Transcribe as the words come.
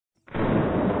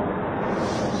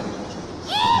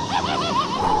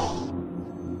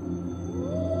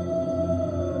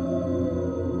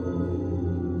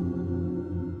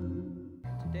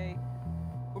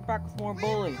more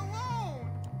bully.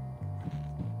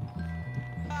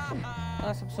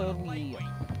 Last episode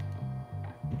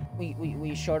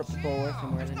we showed up to Bulworth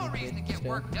and we're No reason to get still.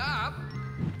 worked up.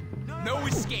 No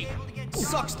escape.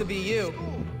 Sucks to be you.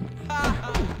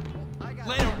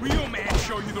 Let a real man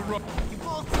show you the rope. You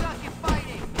both suck at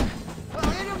fighting. Well,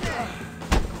 hit him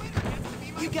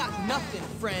then. You got nothing,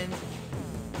 friend.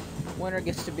 Winner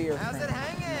gets to be your How's friend. it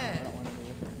hanging? No, I don't want to be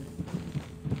your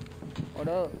friend. What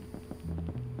up?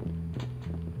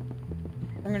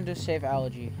 We're gonna do save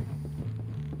Algie.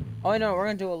 Oh no, we're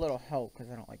gonna do a little help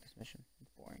because I don't like this mission.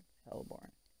 It's boring. Hella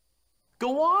boring.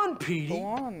 Go on, Petey. Go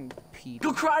on, Pete.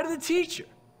 Go cry to the teacher.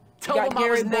 Tell got him I was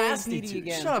Gary bullying nasty Petey to you.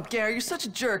 again. Shut up, Gary. You're such a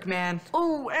jerk, man.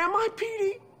 Oh, am I,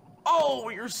 Petey? Oh,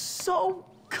 you're so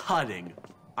cutting.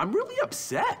 I'm really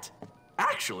upset.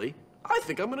 Actually, I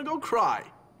think I'm gonna go cry.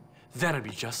 Then I'd be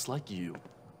just like you.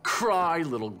 Cry,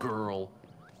 little girl.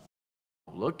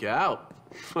 Look out.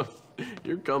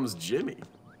 Here comes Jimmy.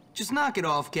 Just knock it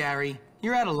off, Gary.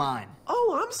 You're out of line.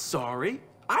 Oh, I'm sorry.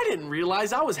 I didn't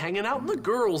realize I was hanging out in the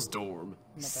girls' dorm.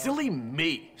 Silly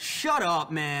me. Shut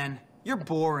up, man. You're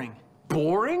boring.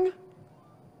 Boring?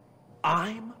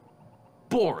 I'm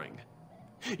boring.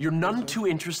 You're none too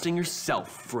interesting yourself,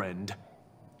 friend.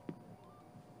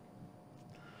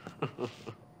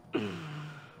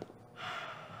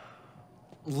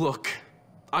 Look,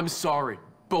 I'm sorry,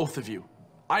 both of you.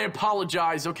 I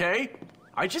apologize, okay?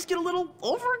 I just get a little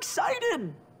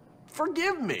overexcited.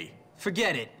 Forgive me.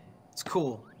 Forget it. It's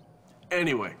cool.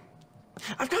 Anyway,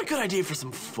 I've got a good idea for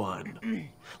some fun.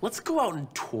 Let's go out and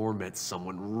torment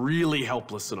someone really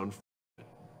helpless and unfortunate.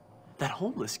 That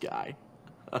homeless guy.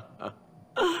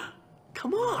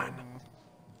 Come on.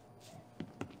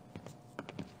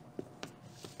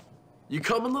 You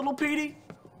coming, little Petey?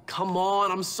 Come on,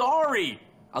 I'm sorry.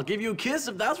 I'll give you a kiss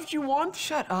if that's what you want.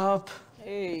 Shut up.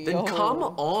 Hey, Then yo. come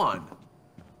on.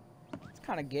 It's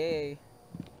kind of gay.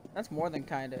 That's more than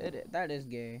kind of. That is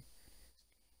gay.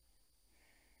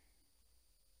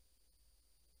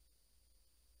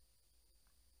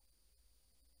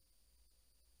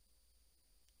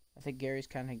 I think Gary's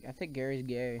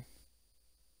gay.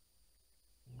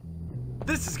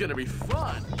 This is gonna be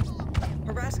fun.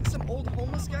 Harassing some old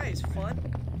homeless guy is fun?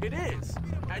 It is.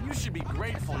 And you should be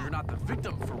grateful you're not the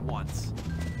victim for once.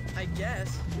 I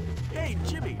guess. Hey,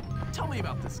 Jimmy, tell me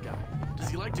about this guy. Does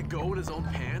he like to go in his own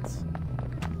pants?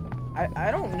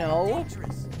 I don't know.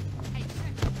 Dangerous.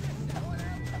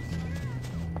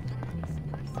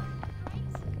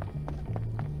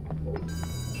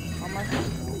 How am I?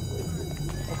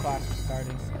 What class is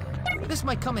starting? This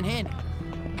might come in handy.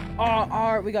 Oh,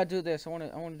 art. We gotta do this. I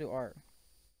wanna do art.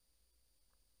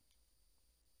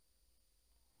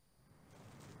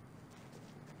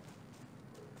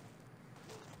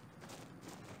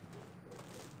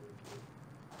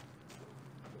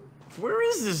 Where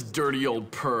is this dirty old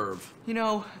perv? You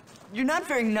know, you're not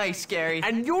very nice, Gary.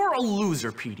 And you're a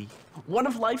loser, Petey. One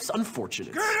of life's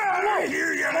unfortunates.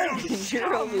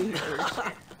 You're a loser.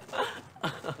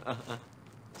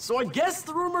 So I guess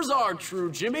the rumors are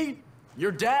true, Jimmy.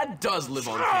 Your dad does live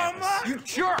on campus. You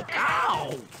jerk!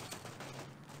 Ow!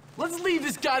 Let's leave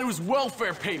this guy to his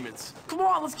welfare payments. Come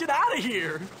on, let's get out of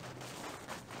here.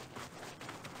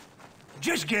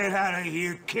 Just get out of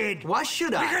here, kid. Why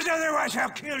should I? Because otherwise I'll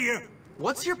kill you.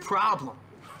 What's your problem?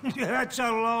 That's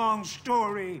a long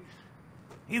story.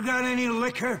 You got any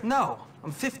liquor? No,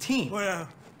 I'm 15. Well,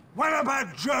 what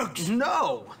about drugs?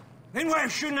 No. Then why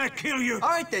shouldn't I kill you? All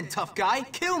right then, tough guy,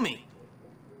 kill me.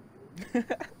 You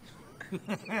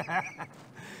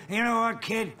know what,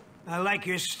 kid? I like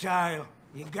your style.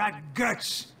 You got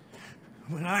guts.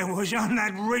 When I was on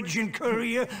that ridge in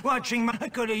Korea, watching I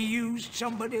could have used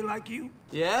somebody like you.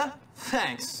 Yeah?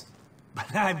 Thanks.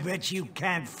 But I bet you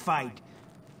can't fight.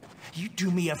 You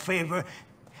do me a favor,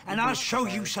 and I'll show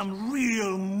you some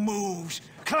real moves.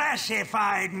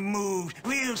 Classified moves.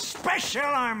 Real special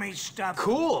army stuff.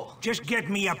 Cool. Just get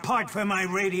me a part for my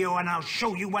radio, and I'll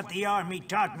show you what the army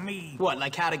taught me. What,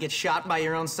 like how to get shot by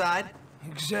your own side?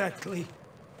 Exactly.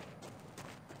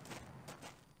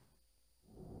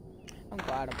 I'm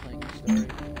glad I'm playing this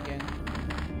story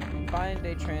again. Find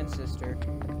a trans sister.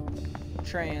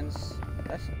 Trans.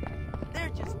 That's. They're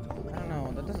just. I don't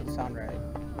know. That doesn't sound right.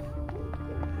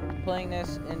 Playing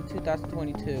this in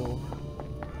 2022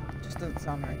 just doesn't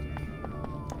sound right.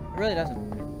 It really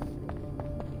doesn't.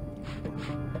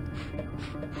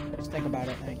 Just think about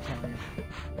it. I ain't telling you.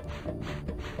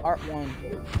 Art 1.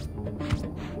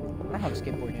 I don't have a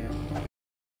skateboard yet.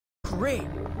 Great.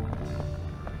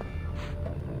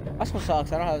 That's what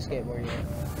sucks. I don't have a skateboard yet.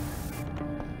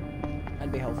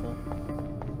 That'd be helpful.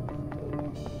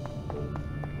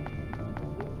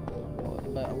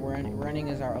 running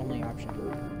is our only option.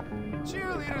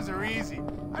 Cheerleaders are easy.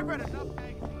 I've read enough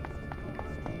magazines.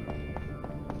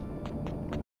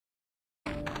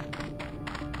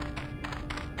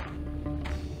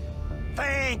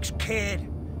 Thanks, kid.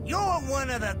 You're one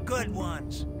of the good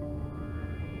ones.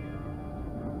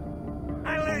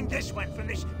 I learned this one from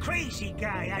this crazy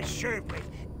guy I served with.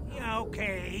 Yeah,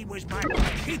 okay, he was my...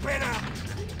 Keep it up!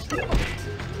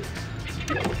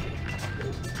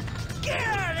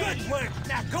 Good work!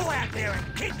 Now go out there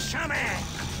and kick some ass!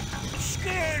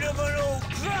 Scared of an old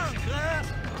drunk, huh?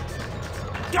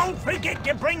 Don't forget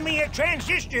to bring me a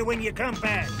transistor when you come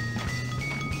back.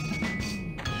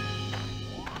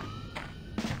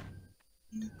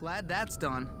 Glad that's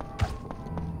done.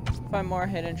 Find more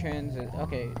hidden transit.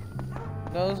 Okay,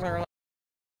 those are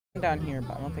down here,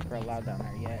 but I don't think we're allowed down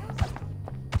there yet.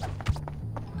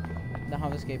 Don't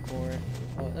have a skateboard.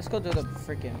 Oh, let's go do the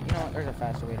freaking. You know what? There's a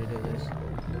faster way to do this.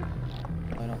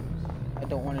 I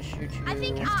don't want to shoot you. I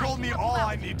think You've told me all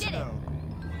I need to know.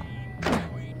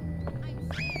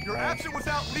 You're absent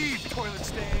without leave, toilet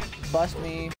stand. Bust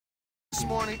me. This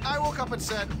morning, I woke up and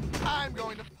said, I'm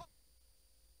going to...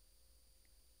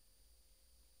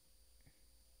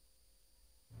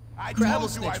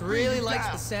 Crabblesnitch really likes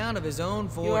the sound of his own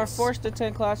voice. You are forced to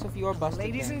attend class if you are busted.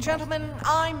 Ladies then. and gentlemen,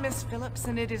 I'm Miss Phillips,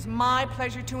 and it is my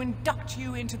pleasure to induct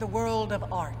you into the world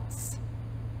of arts.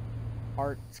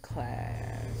 Arts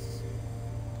class.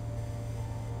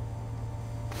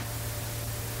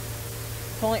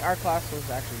 If only art class was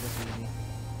actually this easy.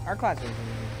 Art class was easy.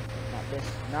 Not this.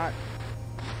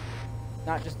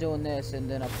 Not just doing this and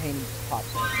then a painting just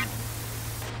pops up.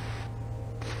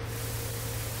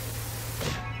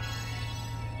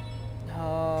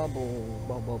 Oh,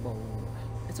 bo.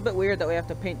 It's a bit weird that we have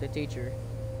to paint the teacher.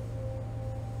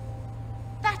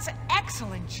 That's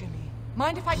excellent, Jimmy.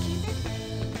 Mind if I keep it?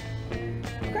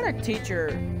 What kind of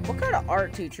teacher? What kind of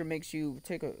art teacher makes you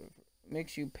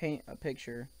paint a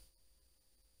picture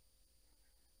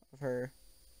of her?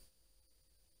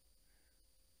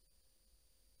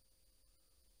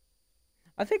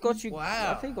 I think once you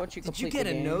complete Did you get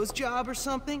the a game, nose job or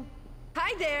something?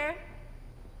 Hi there.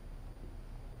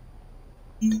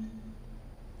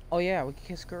 Oh yeah, we can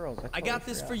kiss girls. I totally got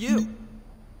this forgot. for you.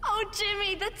 Oh,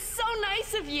 Jimmy, that's so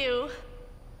nice of you.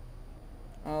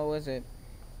 Oh, is it?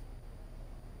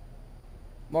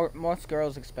 Most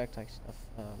girls expect like stuff,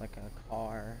 like a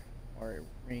car or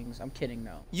rings. I'm kidding,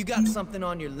 no. You got something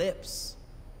on your lips.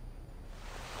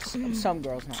 Some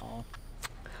girls, not all.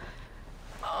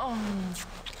 Oh.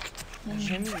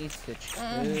 Jimmy needs to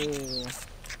chill.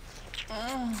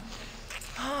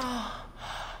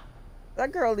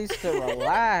 That girl needs to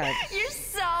relax. You're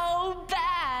so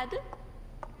bad.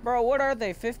 Bro, what are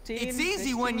they, 15? It's easy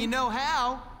 16? when you know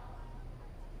how.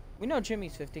 We know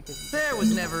Jimmy's 50 because There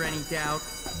was never any doubt.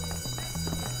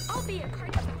 I'll be a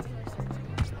cardiovascular surgeon.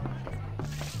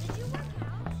 Did you work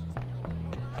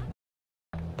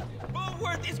out?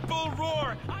 Bullworth is bull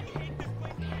roar. I hate this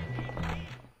place.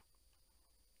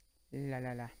 La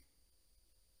la la.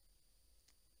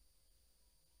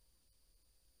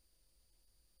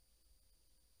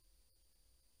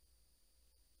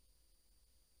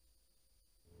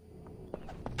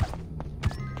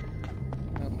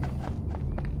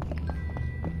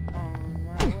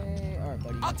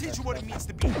 I'll teach you what it means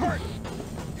to be hurt.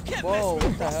 You can't Whoa, mess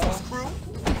with what the hell? Russell's crew.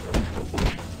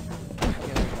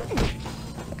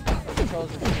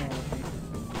 Controls are screwing with me.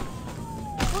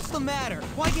 What's the matter?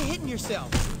 Why you hitting yourself?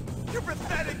 You're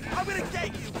pathetic. I'm gonna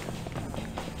get you.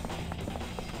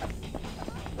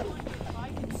 I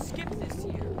can skip this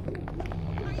year.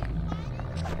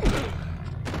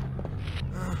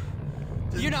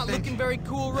 You're not looking very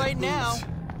cool right now.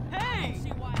 Hey!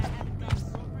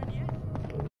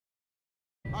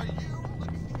 Are you?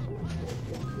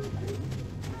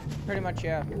 Pretty much,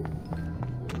 yeah.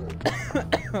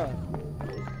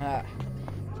 I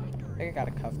think I got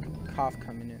a cough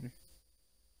coming in.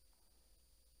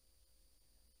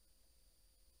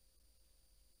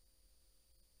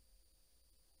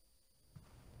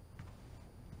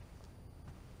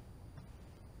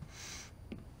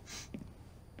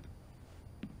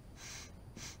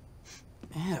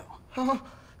 Ew. Oh,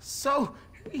 so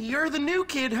you're the new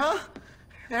kid, huh?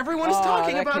 Everyone's Oh,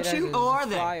 talking that about kid you. has Oh, are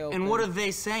they? Fly And open. what are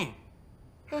they saying?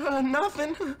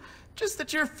 Nothing. Just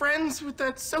that you're friends with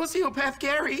that sociopath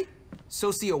Gary.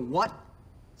 Socio what?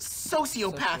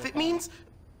 Sociopath. It means...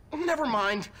 Never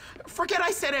mind. Forget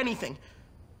I said anything.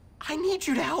 I need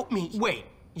you to help me. Wait,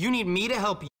 you need me to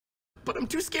help you? But I'm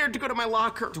too scared to go to my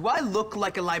locker. Do I look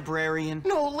like a librarian?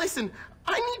 No, listen.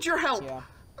 I need your help. Yeah.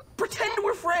 Pretend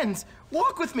we're friends.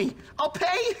 Walk with me. I'll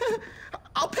pay.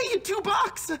 I'll pay you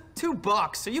 $2.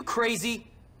 $2? Are you crazy?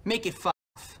 Make it 5.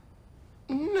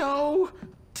 No,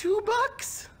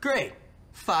 $2. Great.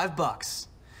 $5.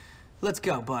 Let's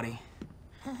go, buddy.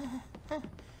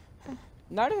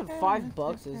 Not even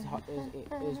 $5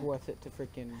 is worth it to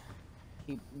freaking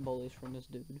keep bullies from this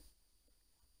dude.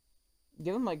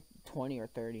 Give him like 20 or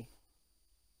 30.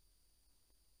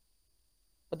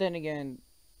 But then again,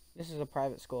 this is a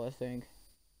private school, I think.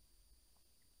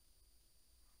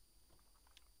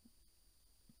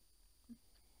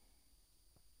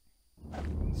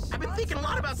 I've been thinking a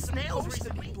lot about snails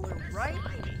recently. Right?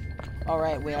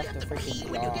 Alright, we have to freaking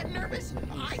When you get nervous,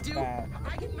 I do. Fat.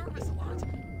 I get nervous a lot.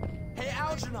 Hey,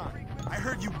 Algernon, I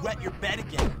heard you wet your bed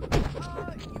again.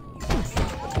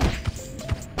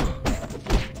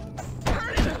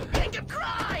 Heard it! Make him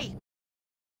cry!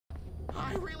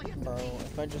 I really have to Bro,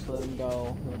 if I just let him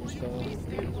go, he'll just go.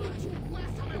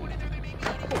 Last time I went in there, they made me eat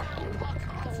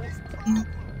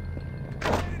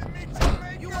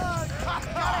You, got a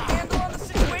handle on the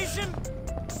situation?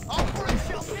 Alfred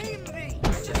shall name thee! I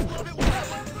just love it when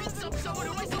someone beats up someone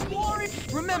who isn't boring!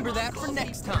 Remember that for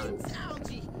next time. Prince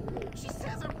Algie. She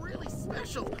says I'm really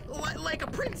special. Like a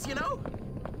prince, you know?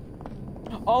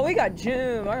 Oh, we got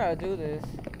gym. I gotta do this.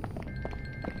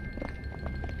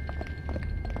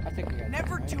 I think we got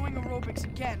Never gym, doing aerobics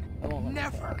again. I won't let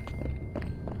Never.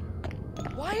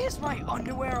 Why is my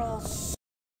underwear all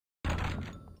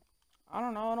I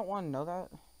don't know. I don't want to know that.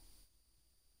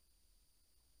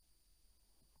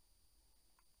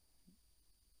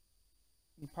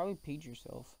 You probably peed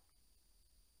yourself.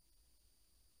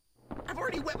 I've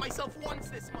already wet myself once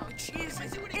this month. cheese If I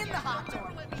is do it in again, the hot they'll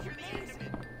dog? never let me hear the end of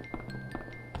it.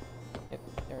 Yep,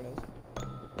 there it is.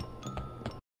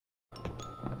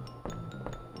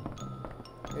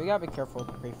 We gotta be careful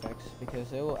with the prefix because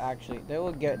they'll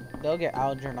get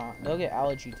Algernon. They'll get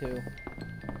Algie too.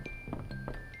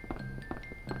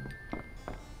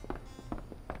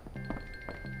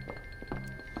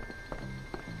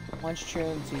 Once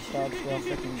truancy starts, they'll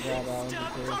freaking grab Algie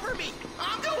too. Cover me!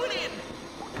 I'm going in!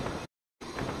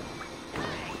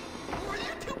 Hey! Were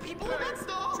there 2 people in that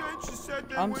stall?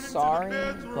 I'm sorry,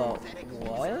 but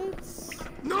what?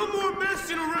 No more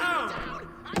messing around!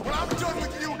 When I'm done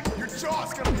with you, your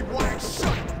jaw's gonna be wired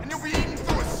shut, and you'll be eating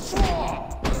through a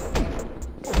straw!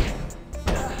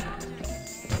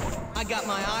 I got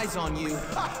my eyes on you.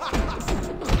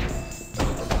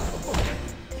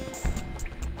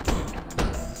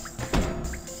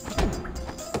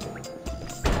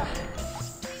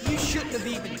 You shouldn't have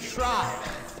even tried.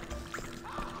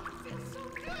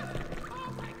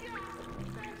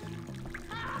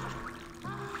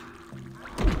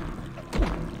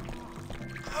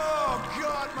 Oh,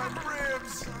 God, my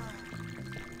ribs!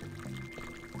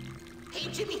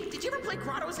 Hey, Jimmy, did you ever play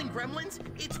Grottos and Gremlins?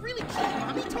 It's really cute.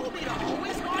 Mommy told me to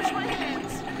always wash my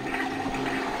hands.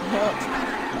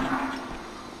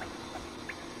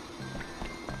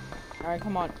 Alright,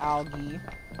 come on, Algie.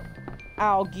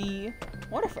 Algie.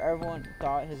 What if everyone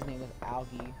thought his name was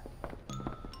Algie?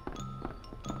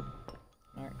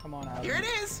 Alright, come on, Algie. Here it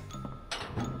is.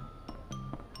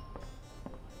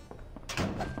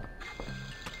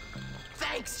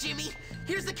 Thanks, Jimmy.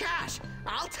 Here's the cash.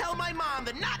 I'll tell my mom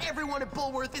that not everyone at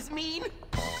Bullworth is mean.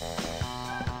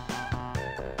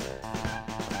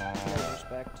 No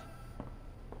respect.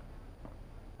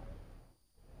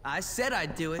 I said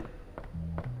I'd do it.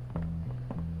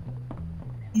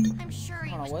 I'm sure he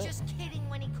Hold on, was what? just kidding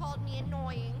when he called me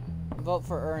annoying. Vote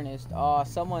for Ernest. Oh,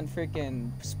 someone freaking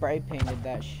spray painted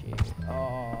that shit.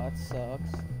 Oh, that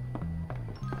sucks.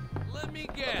 Let me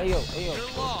guess. Hey, yo.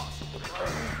 You're lost.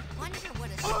 Wonder what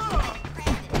a stupid crab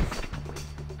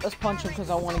is. Let's punch him because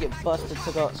I want to get busted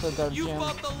to go to You gym.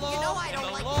 fought the law. You know I and don't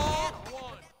the like law that.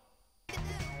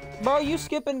 won. Bro, you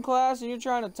skipping class and you're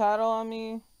trying to tattle on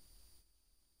me?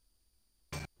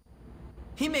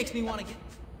 He makes me want to get...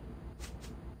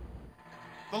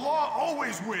 The law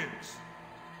always wins!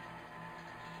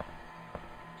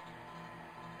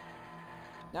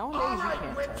 Nowadays, All you right,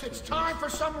 can't Whips, trust it's these time for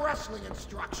some wrestling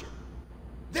instruction.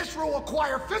 This will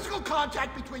require physical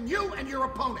contact between you and your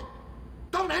opponent.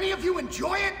 Don't any of you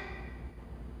enjoy it?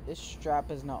 This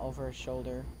strap is not over his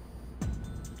shoulder.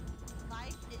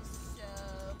 Life is so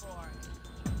boring.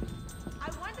 I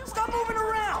wonder Stop moving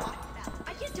around!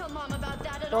 I can't tell Mom about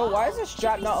that at Bro, all. why is this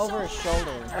strap She'd be not so over his mad.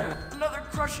 shoulder? Another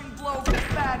crushing blow for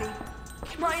Fatty.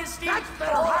 My esteem That's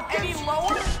better, fall Hopkins. any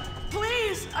lower?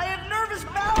 Please, I have nervous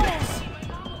bowels.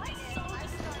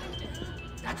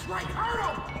 That's right, hurt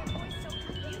him!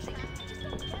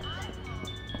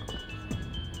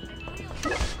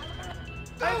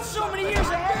 I have so many years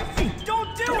ahead of me.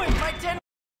 Don't do it, my 10.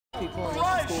 People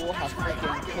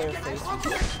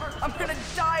I'm gonna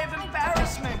die of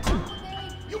embarrassment.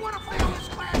 You want to fail this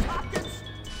class, Hopkins?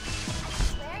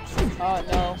 Oh,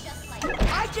 no.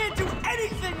 I can't do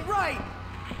anything right.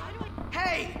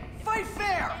 Hey, fight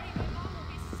fair.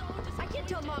 I can't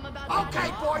tell Mom about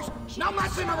Okay, boys, no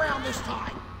messing around this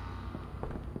time.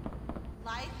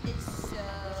 Life is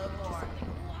so boring.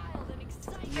 wild and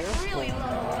exciting. You're I really cool.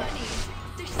 love bunnies.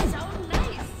 They're so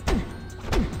nice.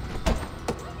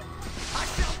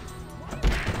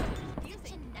 You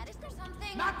genetics or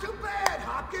something? Not too bad,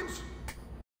 Hopkins.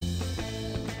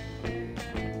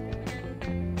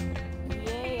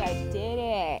 Yay, I did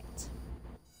it.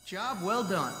 Job well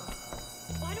done.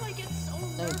 Why do I get so Let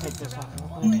me nervous take this off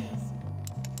around real boys? quick.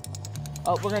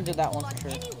 Oh, we're gonna do that one On for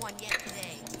sure. anyone yet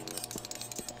today?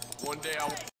 One day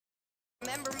I'll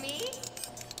Remember me?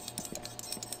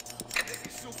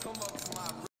 she'll come up to my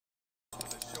room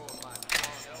to show her my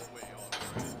Elway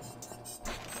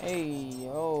on. Hey,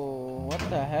 yo, what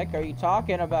the heck are you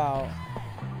talking about?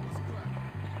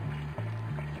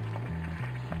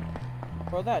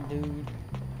 Bro, that dude.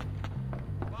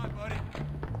 Bye, buddy.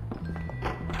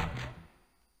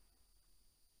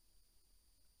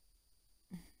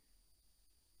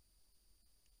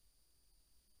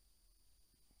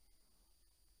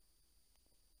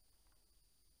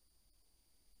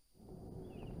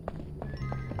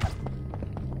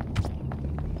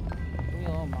 Leave me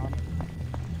alone, Mom.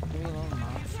 Leave me alone,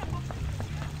 Mom.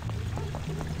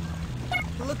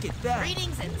 Look at that.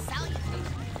 Greetings and salutations.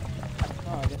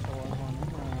 Oh, I guess I was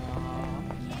one.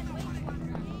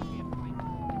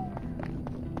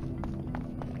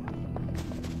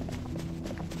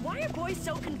 Why are boys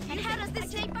so confused? And how does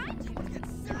this snake bite?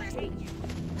 I hate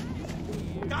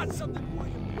you. Got something for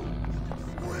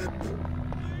you.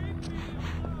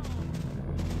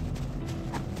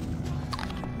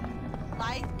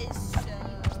 Life is so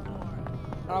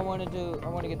boring. I want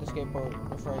to get the skateboard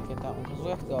before I get that one, because we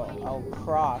have to go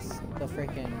across the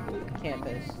freaking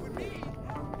campus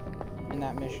in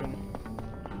that mission.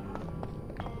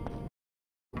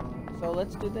 So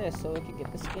let's do this so we can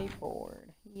get the skateboard.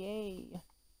 Yay.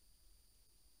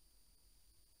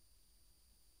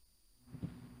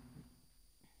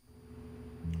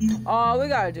 Oh, we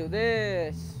gotta do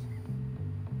this.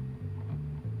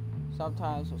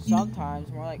 Sometimes,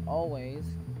 more like always.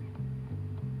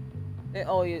 They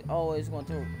always want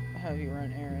to have you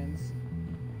run errands.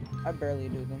 I barely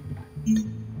do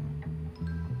them.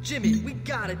 Jimmy, we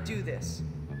gotta do this.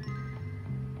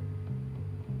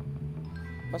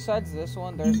 Besides this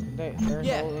one, there's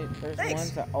Yeah, there's thanks.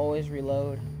 ones that always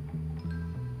reload.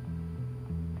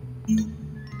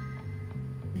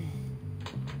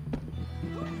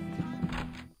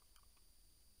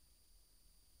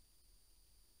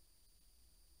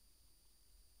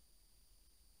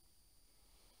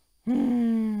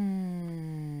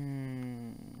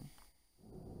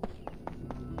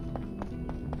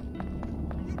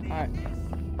 Alright.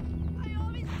 I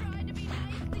always tried to be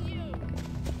nice to you.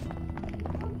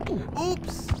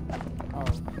 Oops. Oh,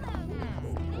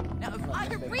 Now, if I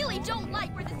really don't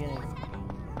like where this forget school it. is heading.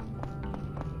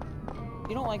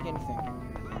 You don't like anything.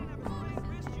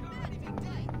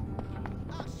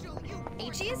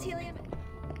 HE is helium.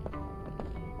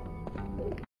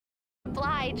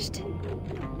 Obliged.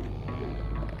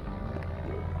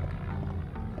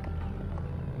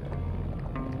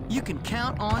 You can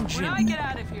count on Jimmy. When I get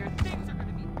out of here, things are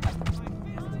gonna be.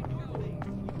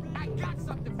 I got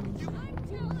something for you. I'm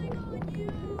telling on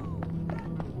you.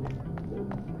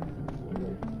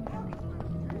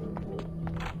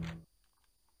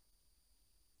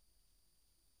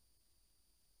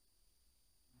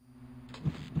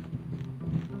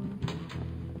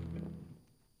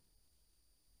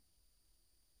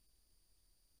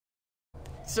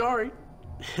 Sorry.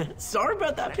 Sorry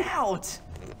about that. Out.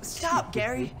 Stop,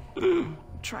 Gary.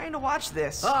 Trying to watch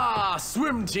this. Ah,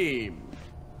 swim team.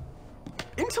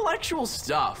 Intellectual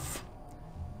stuff.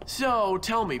 So,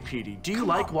 tell me, Petey, do you Come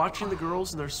like on. watching the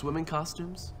girls in their swimming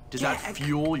costumes? Does Yeah, that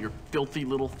fuel your filthy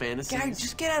little fantasies? Gary,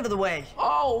 just get out of the way.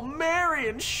 Oh,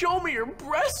 Marion, show me your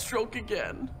breaststroke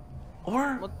again.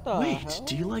 Or, What the wait, hell?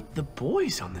 do you like the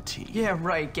boys on the team? Yeah,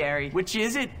 right, Gary. Which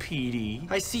is it, Petey?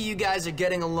 I see you guys are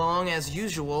getting along as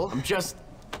usual. I'm just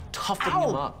toughening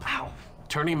him up. Ow.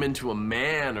 Turning him into a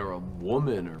man or a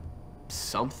woman or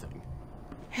something.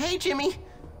 Hey, Jimmy.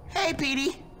 Hey,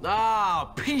 Petey.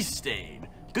 Ah, Pea Stain.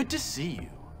 Good to see you.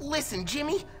 Listen,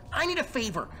 Jimmy, I need a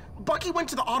favor. Bucky went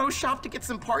to the auto shop to get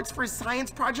some parts for his science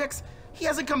projects. He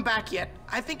hasn't come back yet.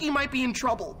 I think he might be in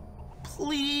trouble.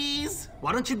 Please?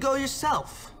 Why don't you go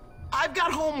yourself? I've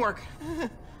got homework.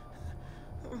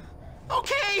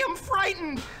 Okay, I'm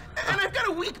frightened. And I've got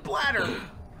a weak bladder.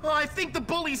 Oh, I think the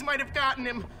bullies might have gotten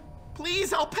him.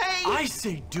 Please, I'll pay. I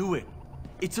say do it.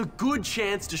 It's a good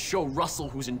chance to show Russell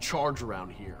who's in charge around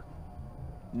here.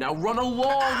 Now run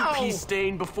along, Ow! pea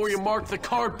stain, before you mark the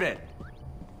carpet.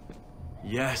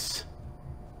 Yes.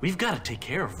 We've got to take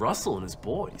care of Russell and his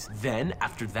boys. Then,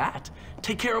 after that,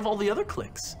 take care of all the other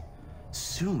cliques.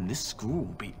 Soon, this school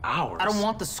will be ours. I don't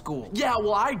want the school. Yeah,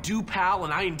 well, I do, pal,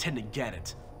 and I intend to get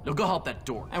it. Now go help that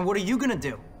door. And what are you gonna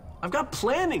do? I've got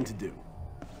planning to do.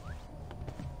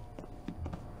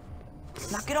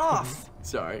 Knock it off.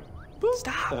 Sorry.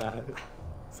 Stop.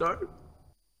 Sorry.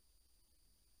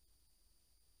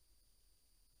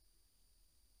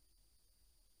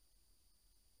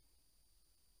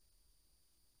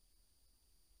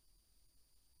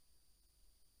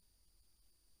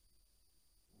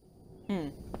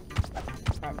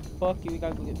 Alright, fuck you, we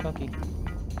gotta go get Bucky.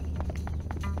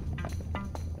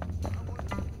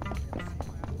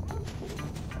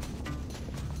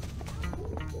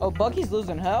 Oh, Bucky's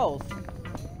losing health.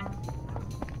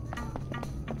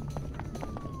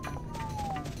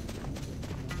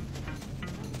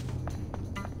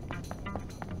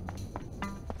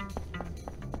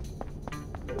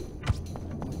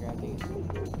 Grab these.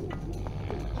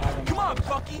 Come on,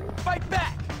 Bucky, fight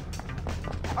back!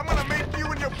 I'm gonna make you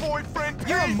and your boyfriend pay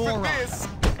You're a for moron. this!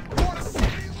 You wanna see me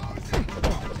lose it?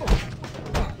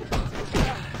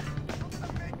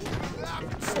 Make you the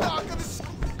laughing stock of the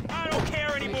school. I don't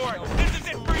care anymore. This is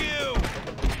it for you.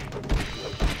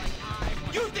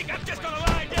 You think I'm just gonna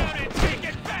lie down and take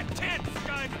it, fat tent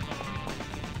scud?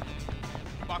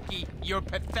 Bucky, you're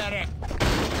pathetic.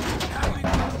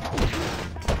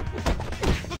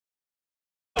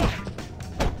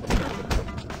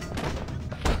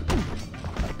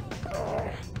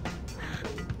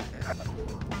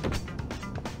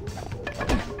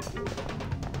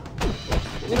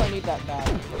 We don't need that bad.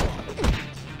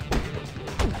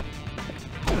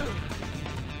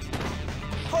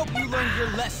 Hope you learned your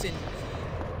lesson.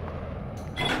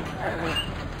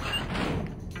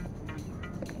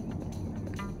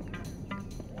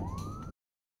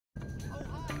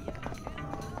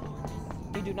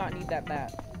 We do not need that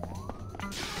bat.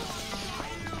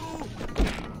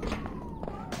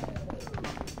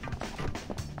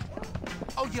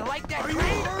 Oh, you like that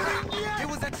crane? It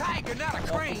was a tiger, not a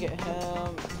Don't crane. forget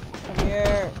him. Come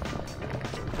here.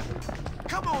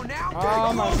 Come on now. Oh my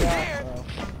Almost god, there. bro.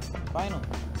 Finally.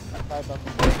 Bye,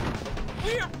 Bucky.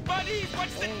 We're buddies.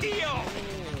 What's the deal?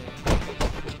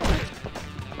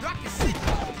 I can see.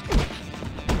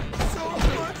 So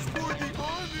much for the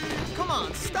army! Come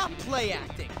on, stop play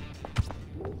acting.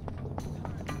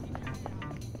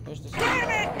 There's the Damn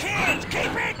it, kids!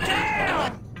 Keep it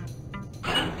down!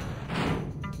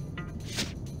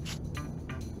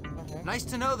 Okay. Nice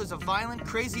to know there's a violent,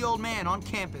 crazy old man on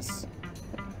campus.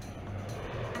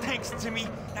 Thanks, Timmy.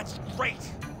 That's great.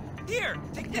 Here,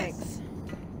 take this. Thanks.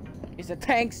 He said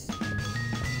thanks. You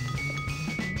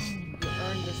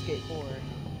earned the skateboard.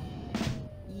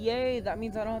 Yay, that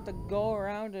means I don't have to go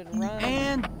around and run.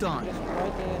 And done. Just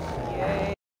ride this.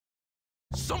 Yay.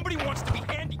 Somebody wants to be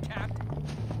handicapped.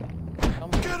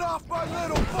 Get off my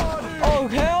little body! Oh,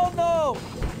 hell no!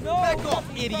 No! Back off,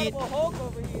 fucking idiot. Incredible Hulk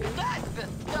over here.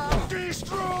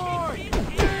 Destroy!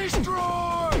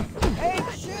 Destroy! Hey,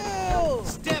 chill!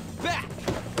 Step back.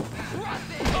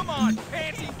 Come on,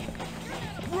 Pansy.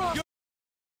 Come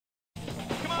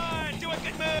on, do a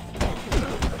good move.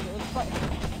 Let's fight.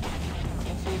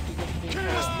 Let's see if he gets beat.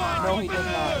 Kiss my No, he does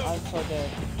not. fist! I'm so dead.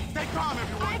 Stay calm,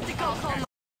 everyone! I have to go home!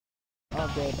 I'm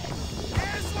dead.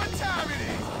 Guess what time it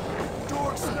is?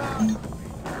 Dork stop!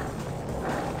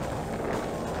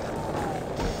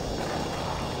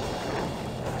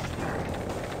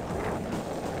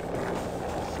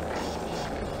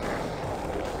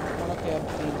 Okay, I'm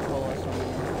being cool or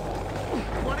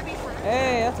something. Wanna be friends?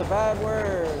 Hey, that's a bad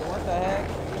word. What the heck?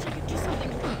 She could do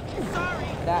something. Sorry.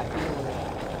 That B word.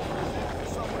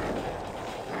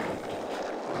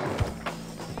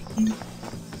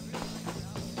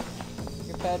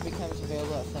 Your pad becomes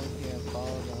available at 7 p.m.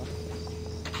 Follow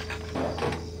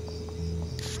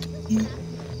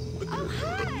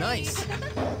Nice.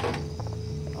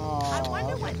 I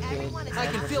wonder what everyone is I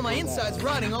can feel my insides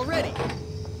rotting already.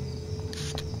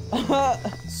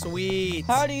 Sweet.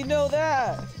 How do you know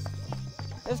that?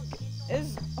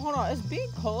 Hold on, is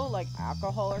being cola like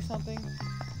alcohol or something?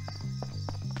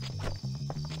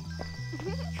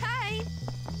 Hi.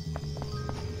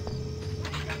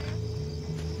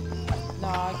 No,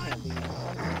 I can't be.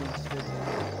 I'm being stupid.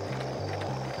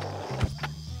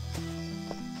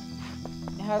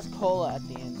 It has cola at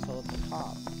the end, so it's a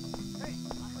pop.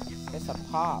 It's a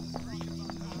pop.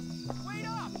 Wait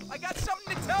up! I got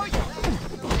something to tell you.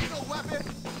 Illegal weapon.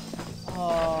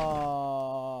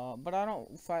 But I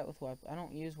don't fight with weapons. I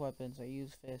don't use weapons. I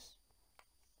use fists.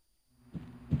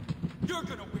 You're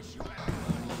gonna wish you had.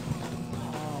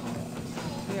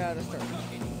 Yeah, to start.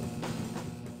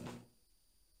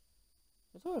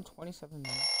 It's only 27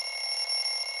 minutes.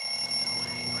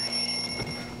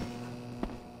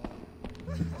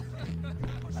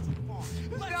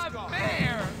 Not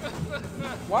fair.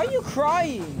 Why are you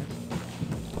crying?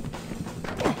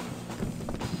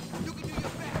 You can do your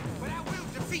best, but I will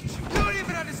defeat you. You don't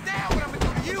even understand what I'm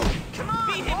gonna do to you. Come on,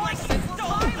 beat him like he's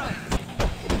stolen.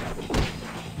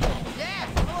 Yeah,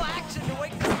 a little action to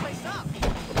wake this place up.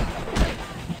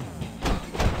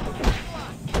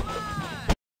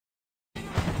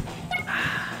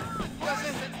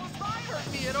 Doesn't hurt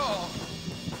me at all.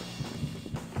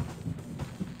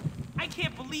 I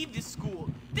can't believe this school.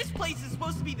 This place is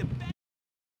supposed to be the best.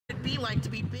 It'd be like to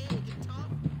be big and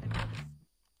tough.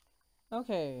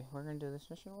 Okay, we're gonna do this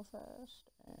mission real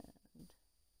fast, and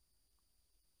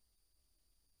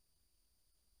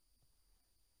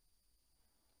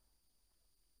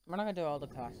we're not gonna do all the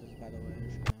classes, by the way. We're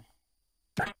just gonna...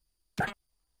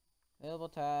 Available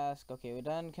task. Okay, we're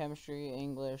done chemistry,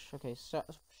 English. Okay,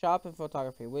 shop and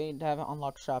photography. We haven't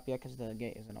unlocked shop yet because the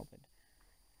gate isn't opened.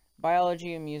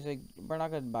 Biology and music. We're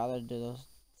not gonna bother to do those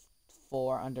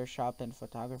 4 under shop and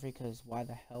photography because why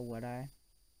the hell would I?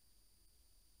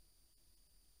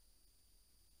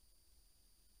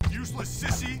 Useless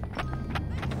sissy.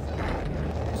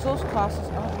 Those classes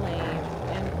are lame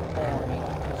and boring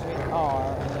because they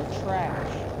are and they're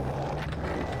trash.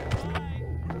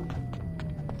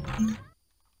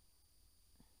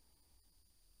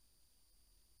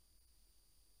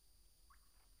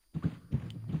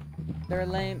 They're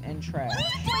lame and trash.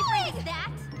 Whose boyfriend is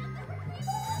that?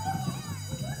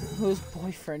 Whose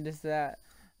boyfriend is that?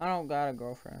 I don't got a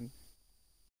girlfriend.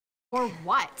 Or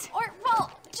what? Or,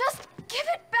 well, just give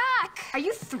it back. Are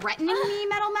you threatening me,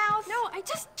 Metal Mouth? No,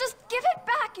 just give it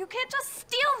back. You can't just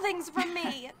steal things from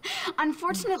me.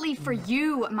 Unfortunately for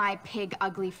you, my pig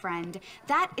ugly friend,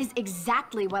 that is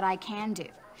exactly what I can do.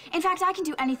 In fact, I can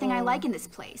do anything I like in this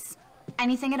place.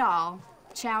 Anything at all.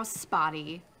 Ciao,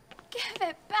 Spotty. Give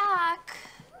it back.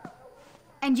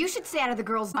 And you should stay out of the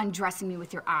girls undressing me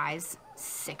with your eyes,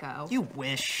 sicko. You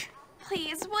wish.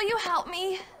 Please, will you help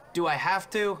me? Do I have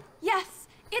to? Yes,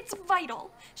 it's vital.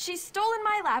 She's stolen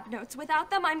my lab notes. Without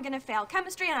them, I'm gonna fail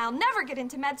chemistry and I'll never get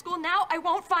into med school. Now I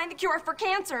won't find the cure for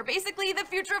cancer. Basically, the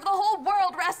future of the whole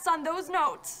world rests on those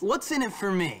notes. What's in it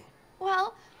for me?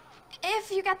 Well, if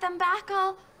you get them back,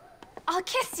 I'll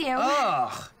kiss you.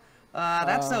 Ugh.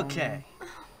 That's okay.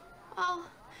 Well,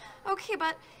 okay,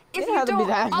 but if You you have to be don't,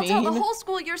 that I'll tell the mean. whole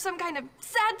school you're some kind of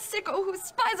sad sicko who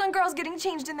spies on girls getting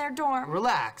changed in their dorm.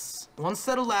 Relax. One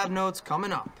set of lab notes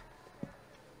coming up.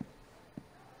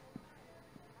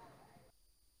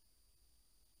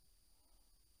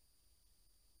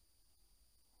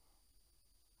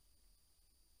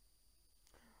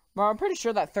 Well, I'm pretty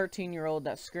sure that 13-year-old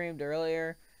that screamed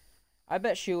earlier, I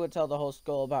bet she would tell the whole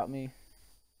school about me.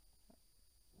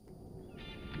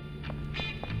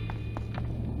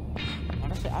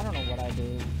 Honestly, I don't know what I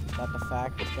do about the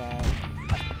fact that...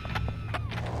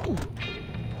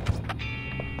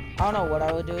 I don't know what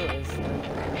I would do if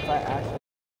I actually...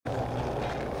 I've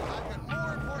got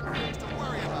more important things to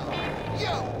worry about.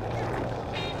 You!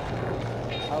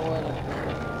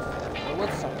 I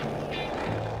would something.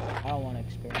 I don't want to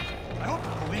experience it. I hope the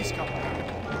police come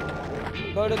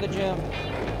back. Go to the gym.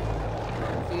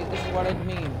 See, this is what I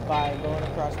mean by going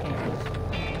across campus.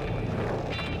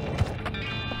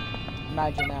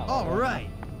 Imagine that. All right.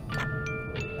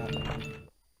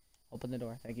 Open the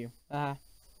door. Thank you.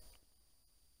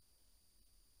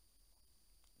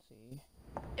 See.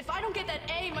 If I don't get that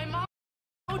A, my mom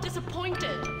is so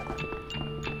disappointed.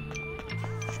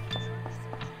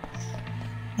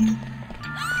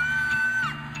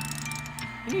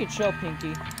 You need to chill,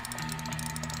 Pinky.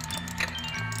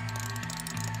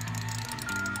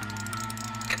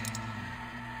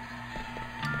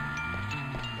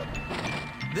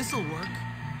 This'll work.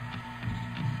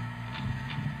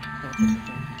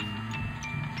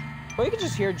 Or you can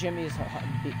just hear Jimmy's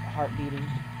heart beating.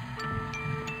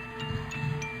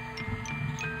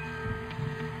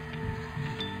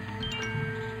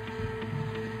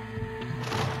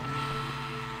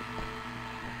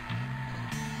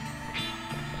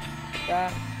 Da,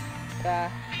 da,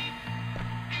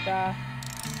 da,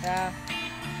 da.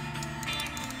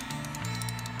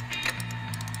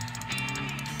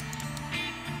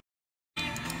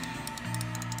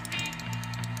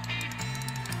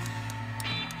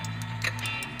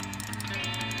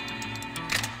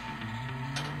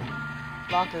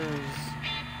 Lockers.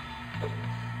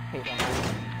 Hate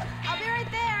lockers. I'll be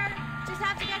right there. Just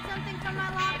have to get something from my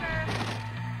locker.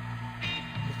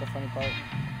 Just the funny part.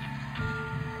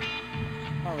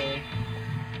 Not really.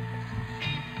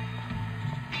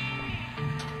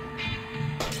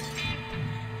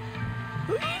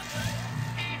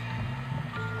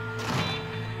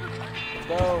 Let's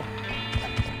go.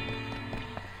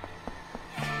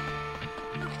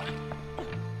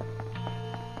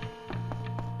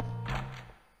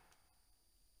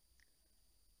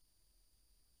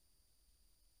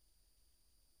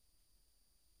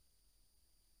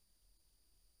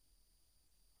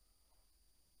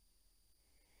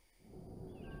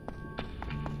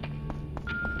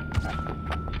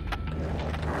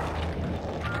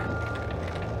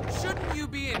 Shouldn't you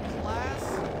be in class?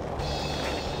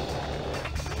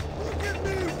 Look at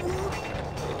me, Whoop!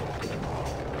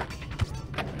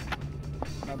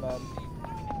 My bad.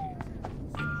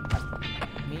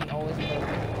 Me always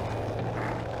better.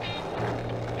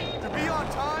 To be on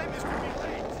time is to be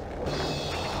late.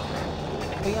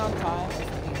 Be on time is to be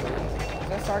late. Is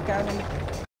that sarcasm?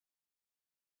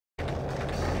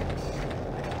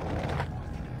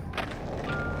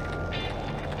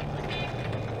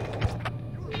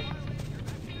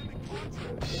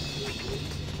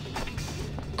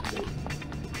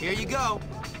 Here you go.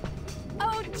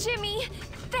 Oh, Jimmy,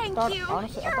 thank you.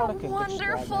 Honestly, I You're thought I could describe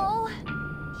wonderful.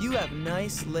 You have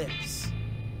nice lips.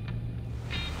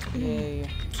 Yay.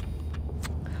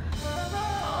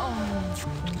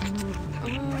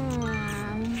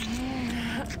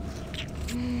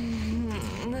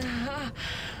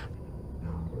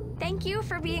 Thank you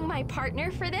for being my partner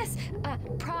for this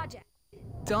project.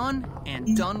 Done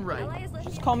and done right.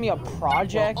 Just call me a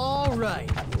project. Well, all right.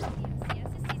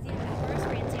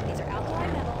 These are alkali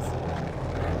metals.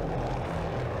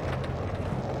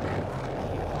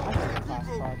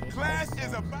 Class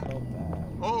is about.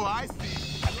 Oh, I see.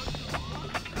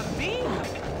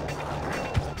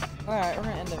 Alright, we're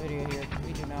gonna end the video here because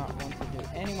we do not want to do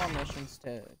any more missions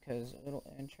because it'll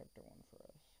end chapter 1 for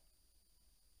us.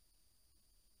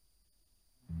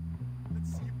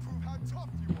 Let's see you prove how tough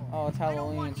you are. Oh, it's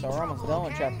Halloween, so we're almost done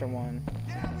with chapter 1.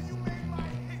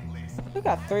 We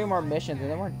got 3 more missions and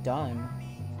then we're done.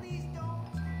 You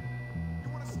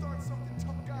want to start something,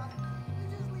 tough guy? You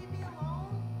just leave me alone.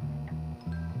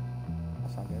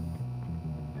 That's not good.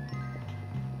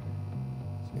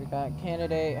 So we got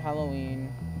Candidate, Halloween,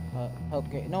 Help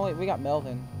Gary. No, wait, we got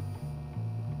Melvin.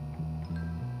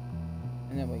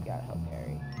 And then we got Help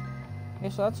Gary. Okay,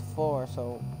 so that's 4,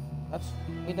 so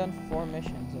we done 4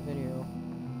 missions a video.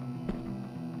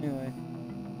 Anyway.